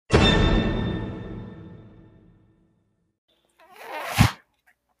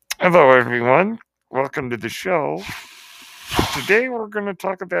Hello, everyone. Welcome to the show. Today, we're going to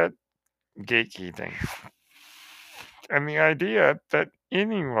talk about gatekeeping and the idea that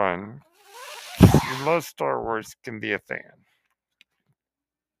anyone who loves Star Wars can be a fan.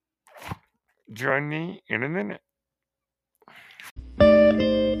 Join me in a minute.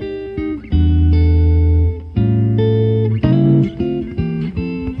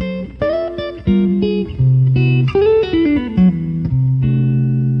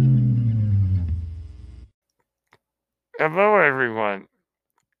 Hello, everyone.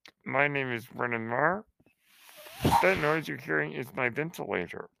 My name is Brennan Marr. That noise you're hearing is my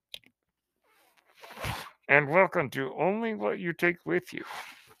ventilator. And welcome to Only What You Take With You,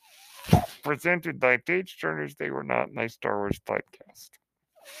 presented by Page Turners. They Were Not My Star Wars podcast.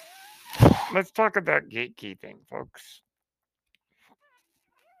 Let's talk about gatekeeping, folks.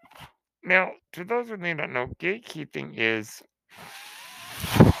 Now, to those who may not know, gatekeeping is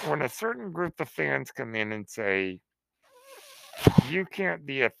when a certain group of fans come in and say, you can't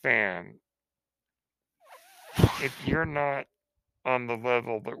be a fan if you're not on the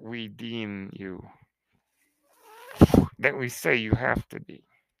level that we deem you, that we say you have to be.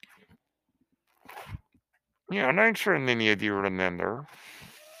 Yeah, and I'm sure many of you remember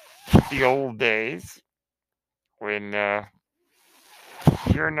the old days when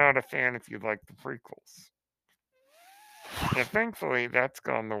you're not a fan if you like the prequels. And thankfully, that's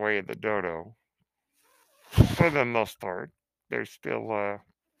gone the way of the dodo. For the most part, there's still a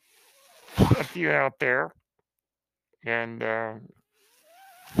few out there, and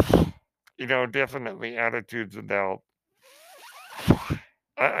definitely attitudes about.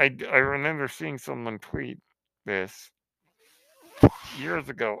 I remember seeing someone tweet this years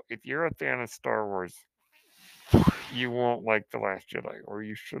ago. If you're a fan of Star Wars, you won't like The Last Jedi, or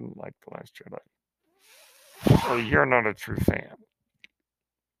you shouldn't like The Last Jedi, or you're not a true fan.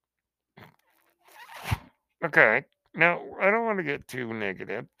 Okay, now I don't want to get too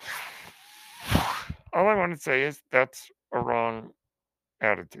negative. All I want to say is that's a wrong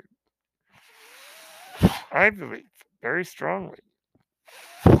attitude. I believe very strongly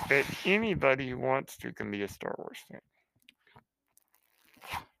that anybody who wants to can be a Star Wars fan.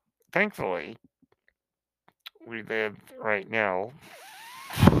 Thankfully, we live right now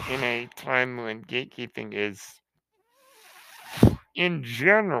in a time when gatekeeping is, in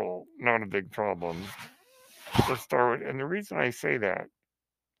general, not a big problem for Star Wars. And the reason I say that,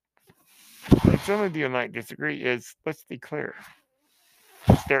 and some of you might disagree, is let's be clear.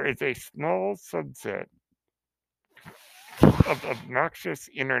 There is a small subset of obnoxious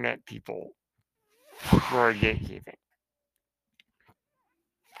internet people who are gatekeeping.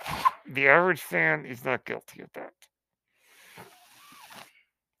 The average fan is not guilty of that.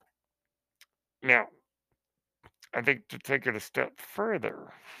 Now, I think to take it a step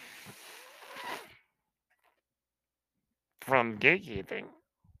further from gatekeeping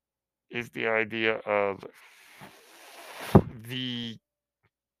is the idea of the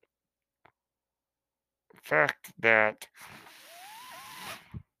fact that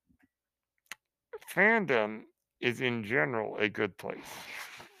fandom is in general a good place.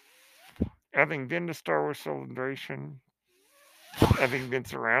 Having been to Star Wars Celebration, having been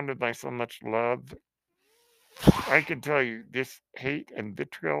surrounded by so much love, I can tell you this hate and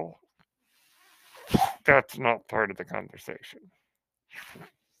vitriol, that's not part of the conversation.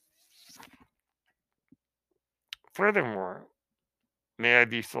 Furthermore, may I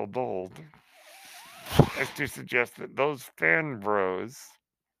be so bold as to suggest that those fan bros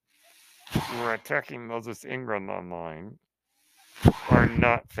who are attacking Moses Ingram online are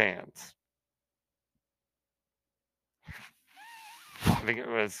not fans. I think it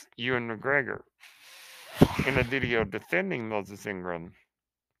was Ewan McGregor in a video defending Moses Ingram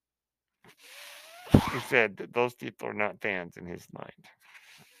who said that those people are not fans in his mind.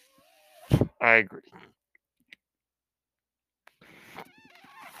 I agree.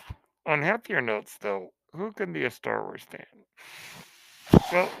 On happier notes, though, who can be a Star Wars fan?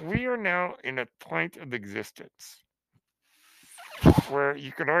 Well, we are now in a point of existence where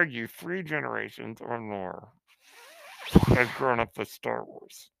you could argue 3 generations or more have grown up with Star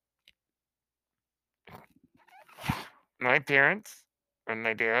Wars. My parents and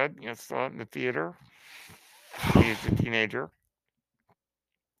my dad, saw it in the theater. He was a teenager.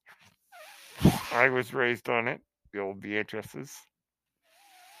 I was raised on it, the old VHSs.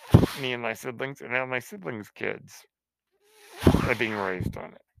 Me and my siblings, and now my siblings' kids are being raised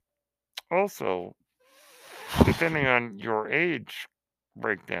on it. Also, depending on your age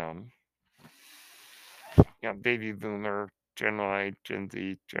breakdown, baby boomer, Gen Y, Gen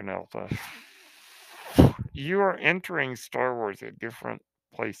Z, Gen Alpha, you are entering Star Wars at different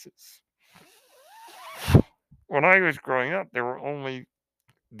places. When I was growing up, there were only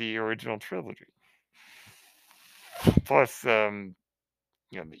the original trilogy, plus the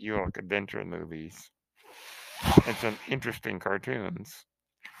Ewok Adventure movies and some interesting cartoons.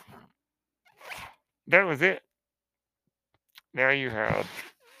 That was it. Now you have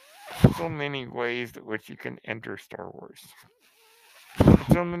so many ways in which you can enter Star Wars.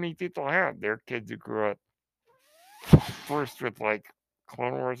 So many people have. There are kids who grew up first with like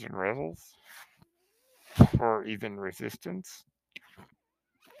Clone Wars and Rebels, or even Resistance.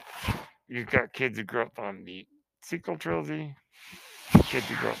 You've got kids who grew up on the sequel trilogy, kids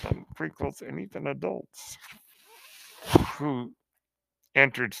who grew up on prequels, and even adults who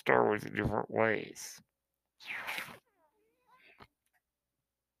entered Star Wars in different ways.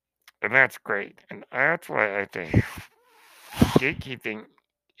 And that's great. And that's why I think gatekeeping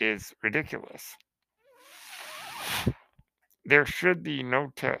is ridiculous. There should be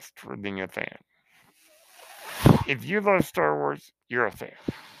no test for being a fan. If you love Star Wars, you're a fan.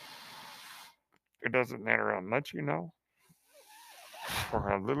 It doesn't matter how much you know or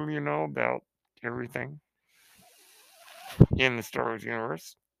how little you know about everything in the Star Wars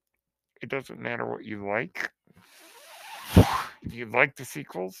universe. It doesn't matter what you like. If you like the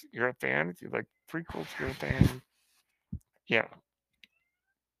sequels, you're a fan. If you like prequels, you're a fan. Yeah.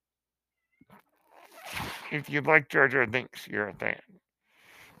 If you like Jar Jar Binks, you're a fan.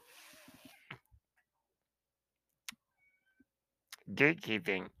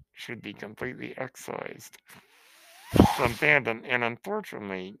 Gatekeeping should be completely excised from fandom, and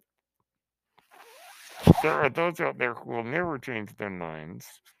unfortunately, there are those out there who will never change their minds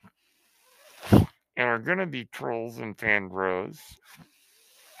and are going to be trolls and fan bros.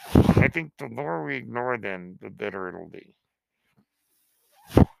 I think the more we ignore them, the better it'll be.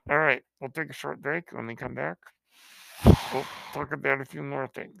 All right, we'll take a short break. When we come back, we'll talk about a few more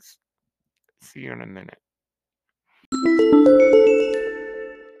things. See you in a minute.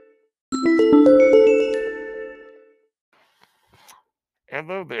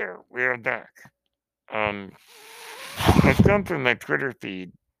 Hello there, we are back. I've gone through my Twitter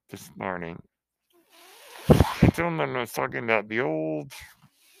feed this morning, and someone was talking about the old,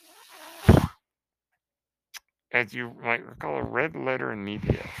 as you might recall, Red Letter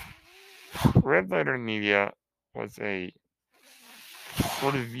Media. Red Letter Media was a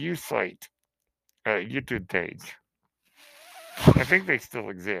review site, a YouTube page. I think they still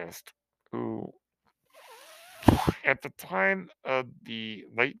exist. Who, at the time of the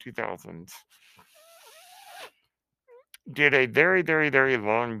late 2000s, did a very, very, very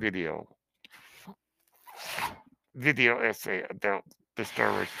long video essay about the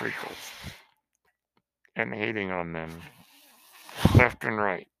Star Wars prequels and hating on them left and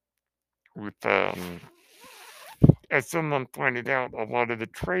right. With, as someone pointed out, a lot of the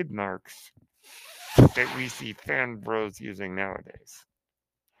trademarks that we see fan bros using nowadays.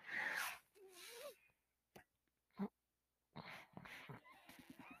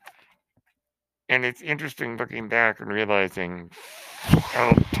 And it's interesting looking back and realizing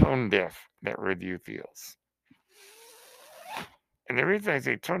how tone deaf that review feels. And the reason I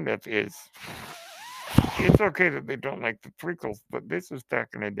say tone deaf is it's okay that they don't like the prequels, but this was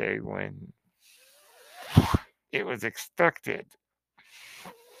back in a day when it was expected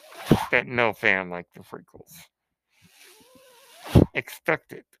that no fan liked the prequels.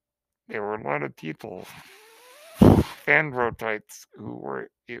 Expected. There were a lot of people, fan bro types, who were,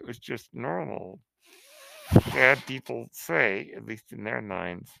 it was just normal to have people say, at least in their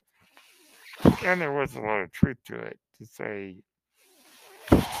minds, and there was a lot of truth to it, to say,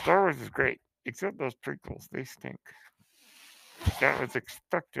 Star Wars is great, except those prequels, they stink. That was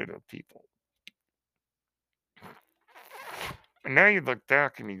expected of people. And now you look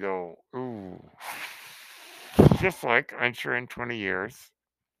back and you go, ooh. Just like, I'm sure in 20 years,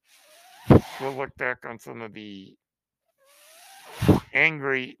 we'll look back on some of the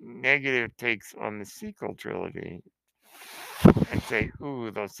angry, negative takes on the sequel trilogy and say,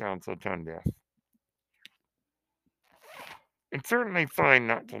 ooh, those sound so tone deaf. It's certainly fine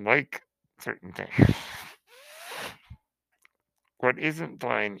not to like certain things. What isn't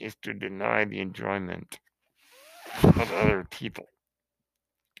fine is to deny the enjoyment of other people.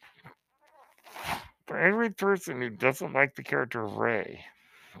 For every person who doesn't like the character of Rey,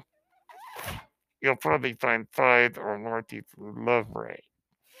 you'll probably find 5 or more people who love Rey,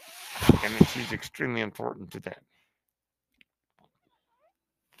 and that she's extremely important to them.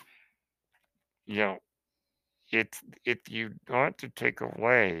 You know, it's if you want to take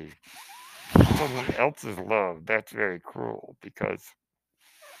away someone else's love, that's very cruel, because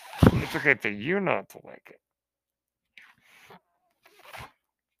it's okay for you not to like it.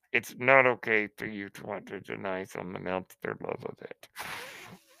 It's not okay for you to want to deny someone else their love of it.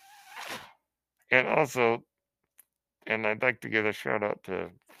 And also, and I'd like to give a shout out to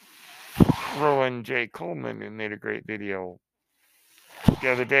Rowan J. Coleman, who made a great video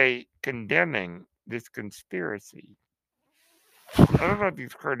the other day condemning this conspiracy. I don't know if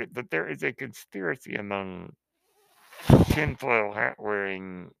you've heard it, but there is a conspiracy among tinfoil hat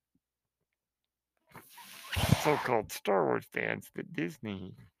wearing so called Star Wars fans that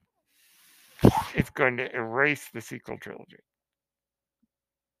Disney is going to erase the sequel trilogy.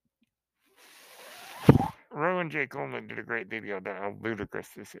 Rowan J. Coleman did a great video about how ludicrous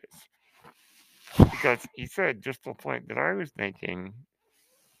this is. Because he said just the point that I was making,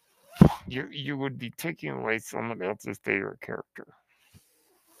 you would be taking away someone else's favorite character.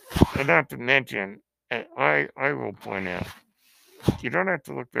 And not to mention, and I will point out, you don't have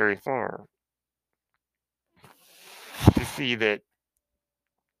to look very far to see that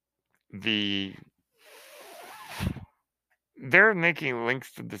they're making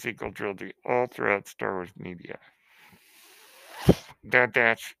links to the sequel trilogy all throughout Star Wars media. Bad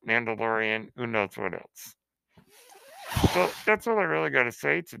Batch, Mandalorian, who knows what else. So that's all I really got to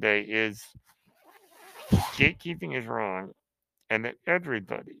say today is gatekeeping is wrong, and that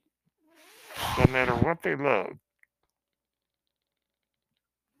everybody, no matter what they love,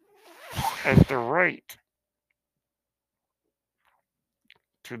 has the right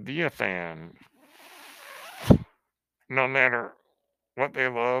to be a fan, no matter what they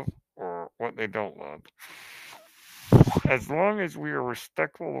love or what they don't love, as long as we are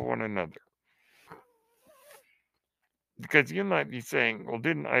respectful of one another. Because you might be saying, well,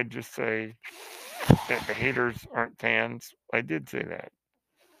 didn't I just say that the haters aren't fans? I did say that.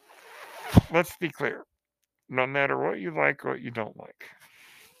 Let's be clear. No matter what you like or what you don't like,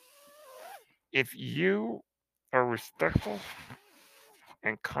 if you are respectful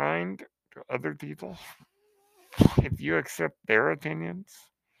and kind to other people, if you accept their opinions,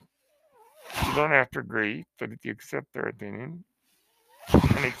 you don't have to agree, but if you accept their opinion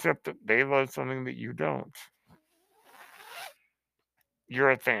and accept that they love something that you don't,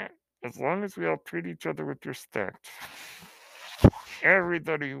 you're a fan. As long as we all treat each other with respect,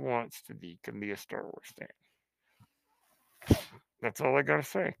 everybody who wants to be can be a Star Wars fan. That's all I gotta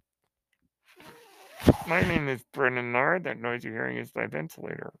say. My name is Brennan Nard. That noise you're hearing is my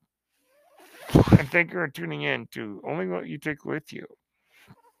ventilator. And thank you for tuning in to Only What You Take With You,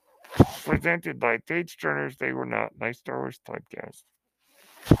 presented by Page Turners. They Were Not, my Star Wars podcast.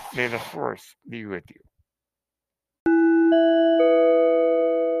 May the Force be with you.